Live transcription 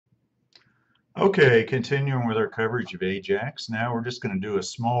Okay, continuing with our coverage of Ajax, now we're just going to do a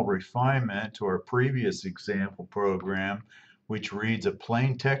small refinement to our previous example program, which reads a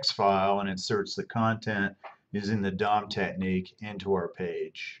plain text file and inserts the content using the DOM technique into our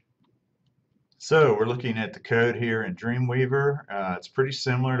page. So we're looking at the code here in Dreamweaver. It's pretty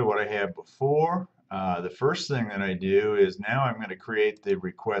similar to what I had before. The first thing that I do is now I'm going to create the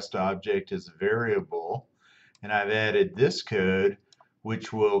request object as a variable, and I've added this code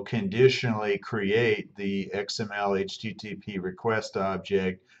which will conditionally create the XML HTTP request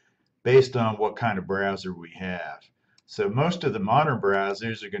object based on what kind of browser we have. So most of the modern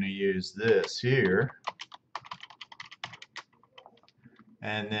browsers are going to use this here.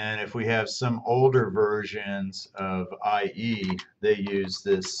 And then if we have some older versions of IE, they use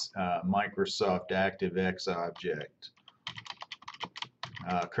this Microsoft ActiveX object.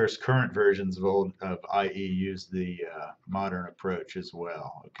 Of course, current versions of IE use the modern approach as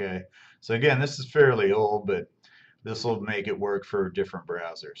well. Okay, so again, this is fairly old, but this will make it work for different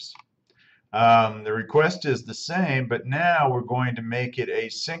browsers. The request is the same, but now we're going to make it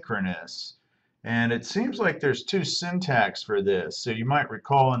asynchronous. And it seems like there's two syntax for this. So you might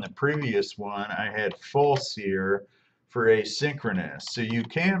recall in the previous one I had false here for asynchronous. So you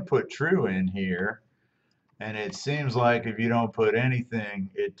can put true in here, and it seems like if you don't put anything,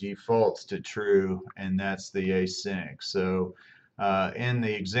 it defaults to true, and that's the async. So in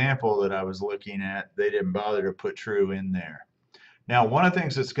the example that I was looking at, they didn't bother to put true in there. Now, one of the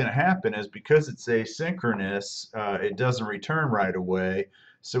things that's going to happen is because it's asynchronous, it doesn't return right away.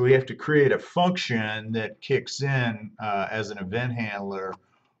 So we have to create a function that kicks in as an event handler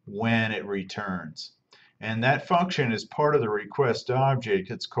when it returns. And that function is part of the request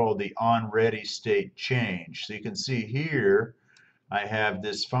object. It's called the onReady state change. So you can see here I have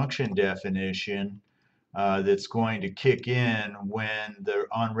this function definition that's going to kick in when the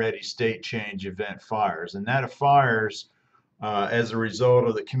onReady state change event fires. And that fires as a result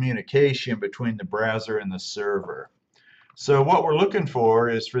of the communication between the browser and the server. So what we're looking for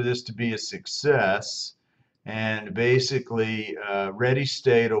is for this to be a success, and basically ready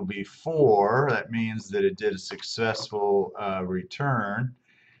state will be 4. That means that it did a successful return,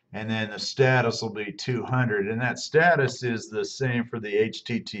 and then the status will be 200, and that status is the same for the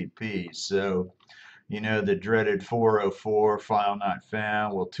HTTP. So you know the dreaded 404 file not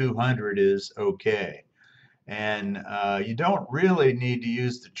found. Well, 200 is okay. And you don't really need to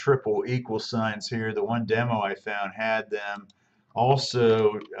use the triple equal signs here. The one demo I found had them.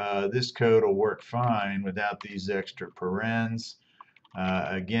 Also, this code will work fine without these extra parens.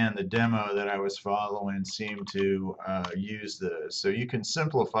 Again, the demo that I was following seemed to use those. So you can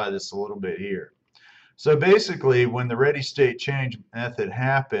simplify this a little bit here. So basically, when the ready state change method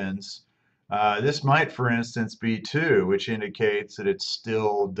happens, this might, for instance, be 2, which indicates that it's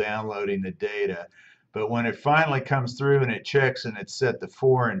still downloading the data. But when it finally comes through and it checks and it's set to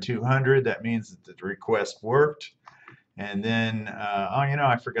 4 and 200, that means that the request worked. And then, oh, you know,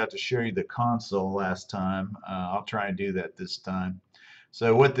 I forgot to show you the console last time. I'll try and do that this time.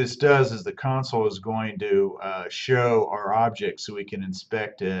 So what this does is the console is going to show our object so we can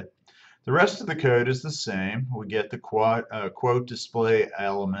inspect it. The rest of the code is the same. We get the quote display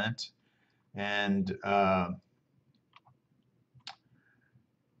element, and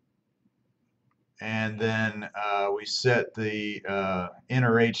then we set the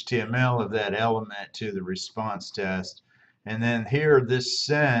inner HTML of that element to the response test. And then here, this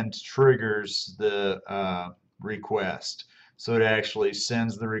send triggers the request. So it actually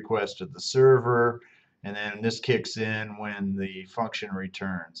sends the request to the server, and then this kicks in when the function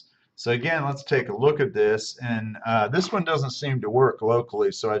returns. So again, let's take a look at this. And this one doesn't seem to work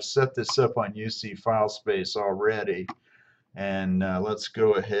locally, so I've set this up on UC file space already. And let's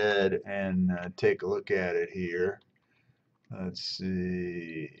go ahead and take a look at it here. Let's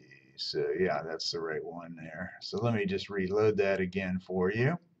see. So yeah, that's the right one there. So let me just reload that again for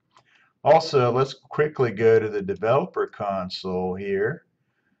you. Also, let's quickly go to the developer console here.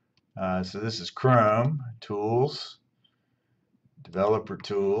 So this is Chrome, Tools, Developer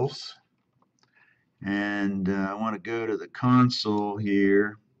Tools. And I want to go to the console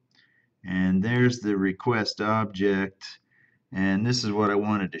here. And there's the request object. And this is what I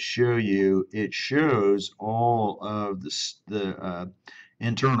wanted to show you. It shows all of the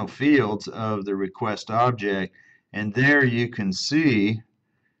internal fields of the request object, and there you can see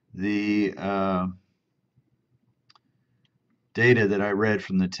the data that I read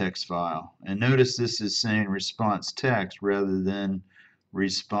from the text file. And notice this is saying response text rather than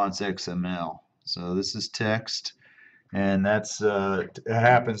response XML. So this is text, and that's it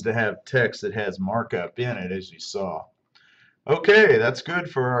happens to have text that has markup in it, as you saw. Okay, that's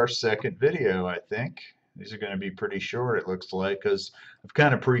good for our second video, I think. These are going to be pretty short, it looks like, because I've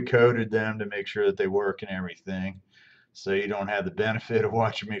kind of pre-coded them to make sure that they work and everything. So you don't have the benefit of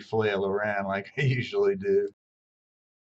watching me flail around like I usually do.